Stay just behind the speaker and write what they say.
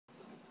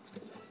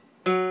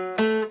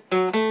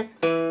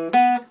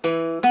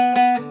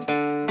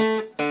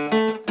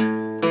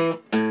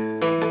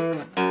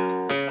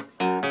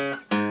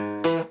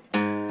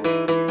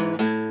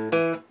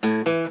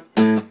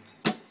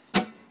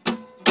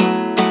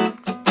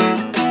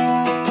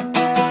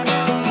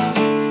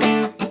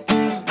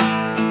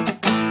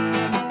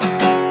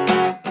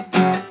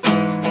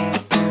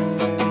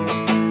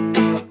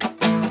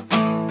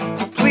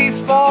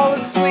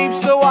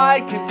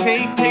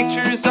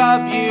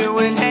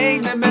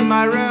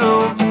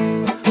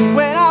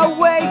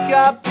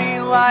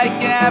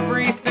like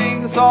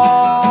everything's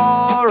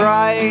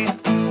alright.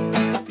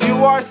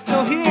 You are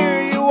still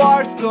here, you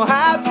are still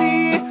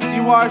happy,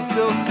 you are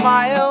still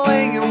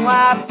smiling and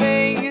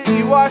laughing.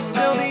 You are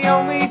still the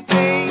only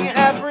thing,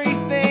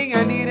 everything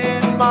I need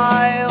in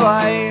my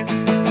life.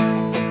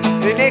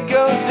 And it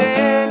goes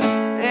in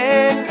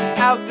and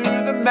out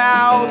through the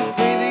mouth.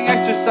 Breathing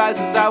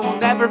exercises I will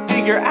never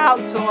figure out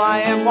till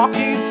I am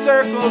walking in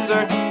circles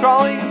or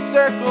crawling in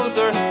circles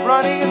or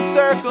running in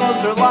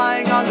circles or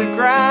lying on the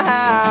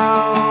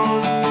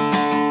ground.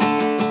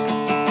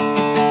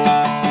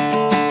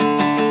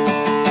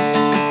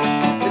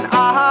 And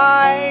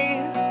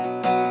I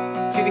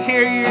can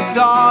hear your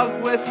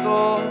dog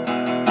whistle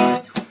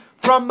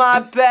from my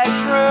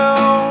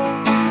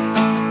bedroom.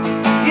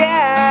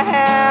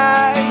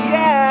 Yeah,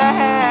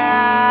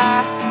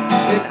 yeah.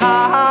 And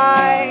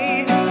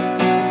I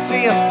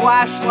see a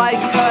flashlight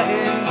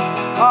cutting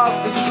up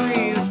the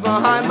trees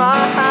behind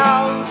my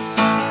house.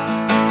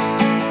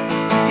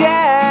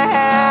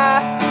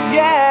 Yeah,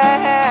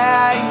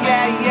 yeah,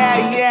 yeah, yeah,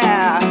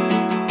 yeah.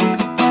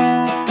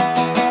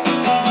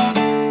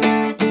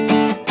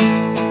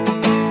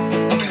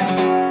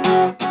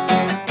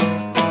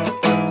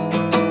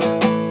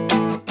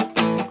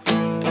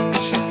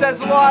 She says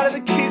a lot of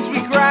the kids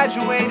we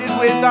graduated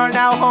with are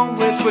now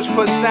homeless, which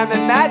puts them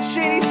in mad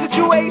shady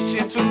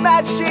situations with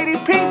mad shady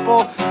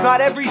people.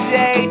 Not every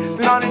day,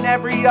 but on an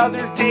every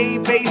other day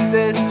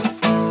basis.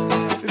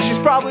 And she's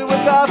probably with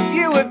a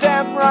few of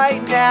them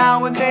right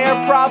now, and they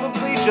are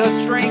probably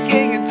just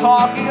drinking and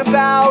talking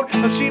about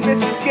how she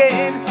misses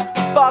getting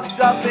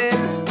fucked up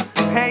and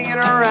hanging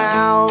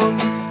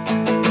around.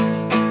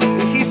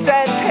 And he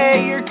says,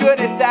 hey, you're good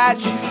at that.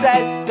 She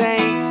says,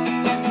 thanks,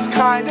 it's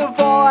kind of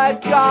all I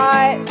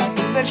got.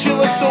 And then she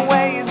looks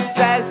away and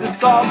says,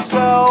 it's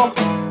also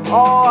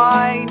all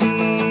I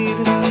need.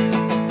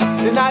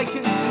 And I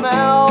can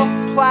smell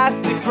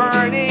plastic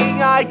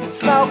burning, I can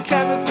smell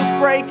chemicals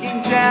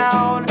breaking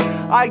down.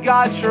 I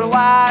got your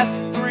last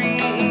 3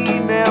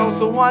 emails,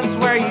 the ones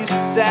where you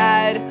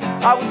said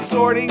I was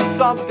sorting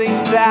some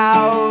things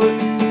out.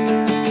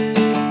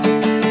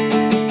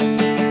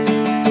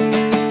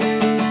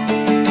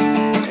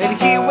 And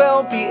he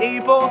will be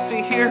able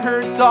to hear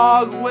her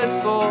dog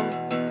whistle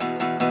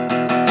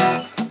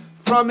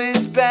from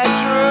his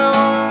bedroom.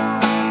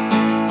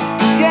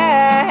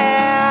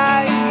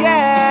 Yeah,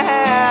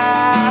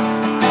 yeah.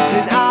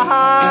 And I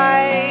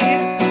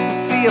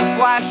see a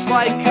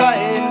flashlight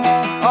cutting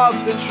up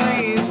the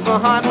trees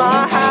behind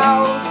my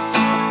house.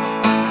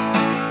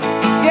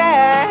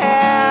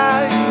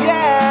 Yeah,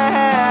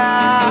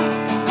 yeah.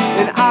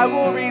 And I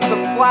will read the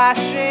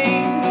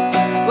flashing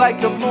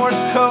like a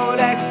Morse code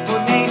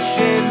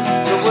explanation.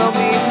 It will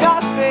mean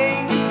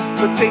nothing,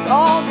 but take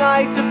all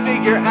night to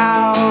figure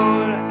out.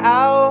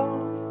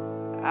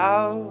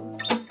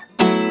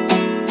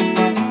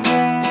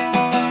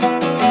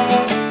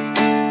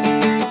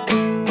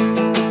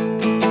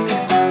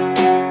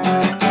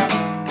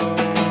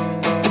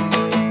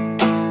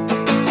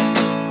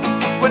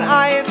 When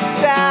I am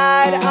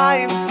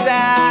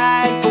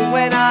sad, but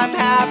when I'm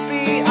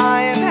happy,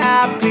 I am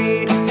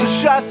happy.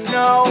 There's just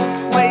no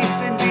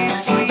place in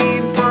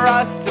between for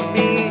us to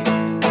meet.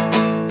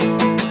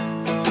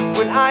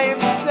 When I am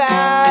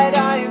sad,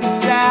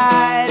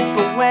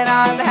 but when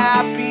I'm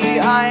happy,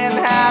 I am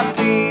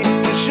happy.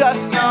 There's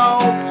just no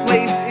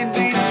place in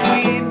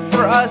between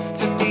for us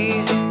to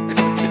meet.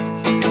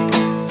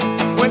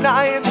 When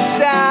I am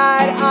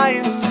sad,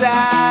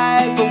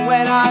 but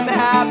when I'm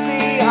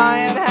happy, I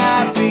am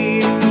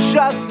happy. There's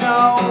just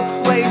no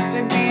place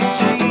in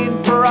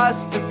between for us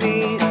to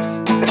meet.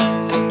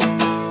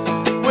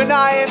 When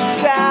I am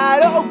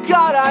sad, oh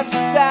God, I'm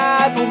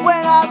sad, but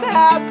when I'm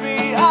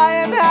happy, I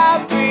am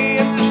happy.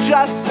 And there's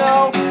just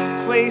no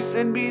place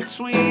in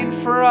between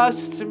for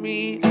us to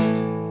meet.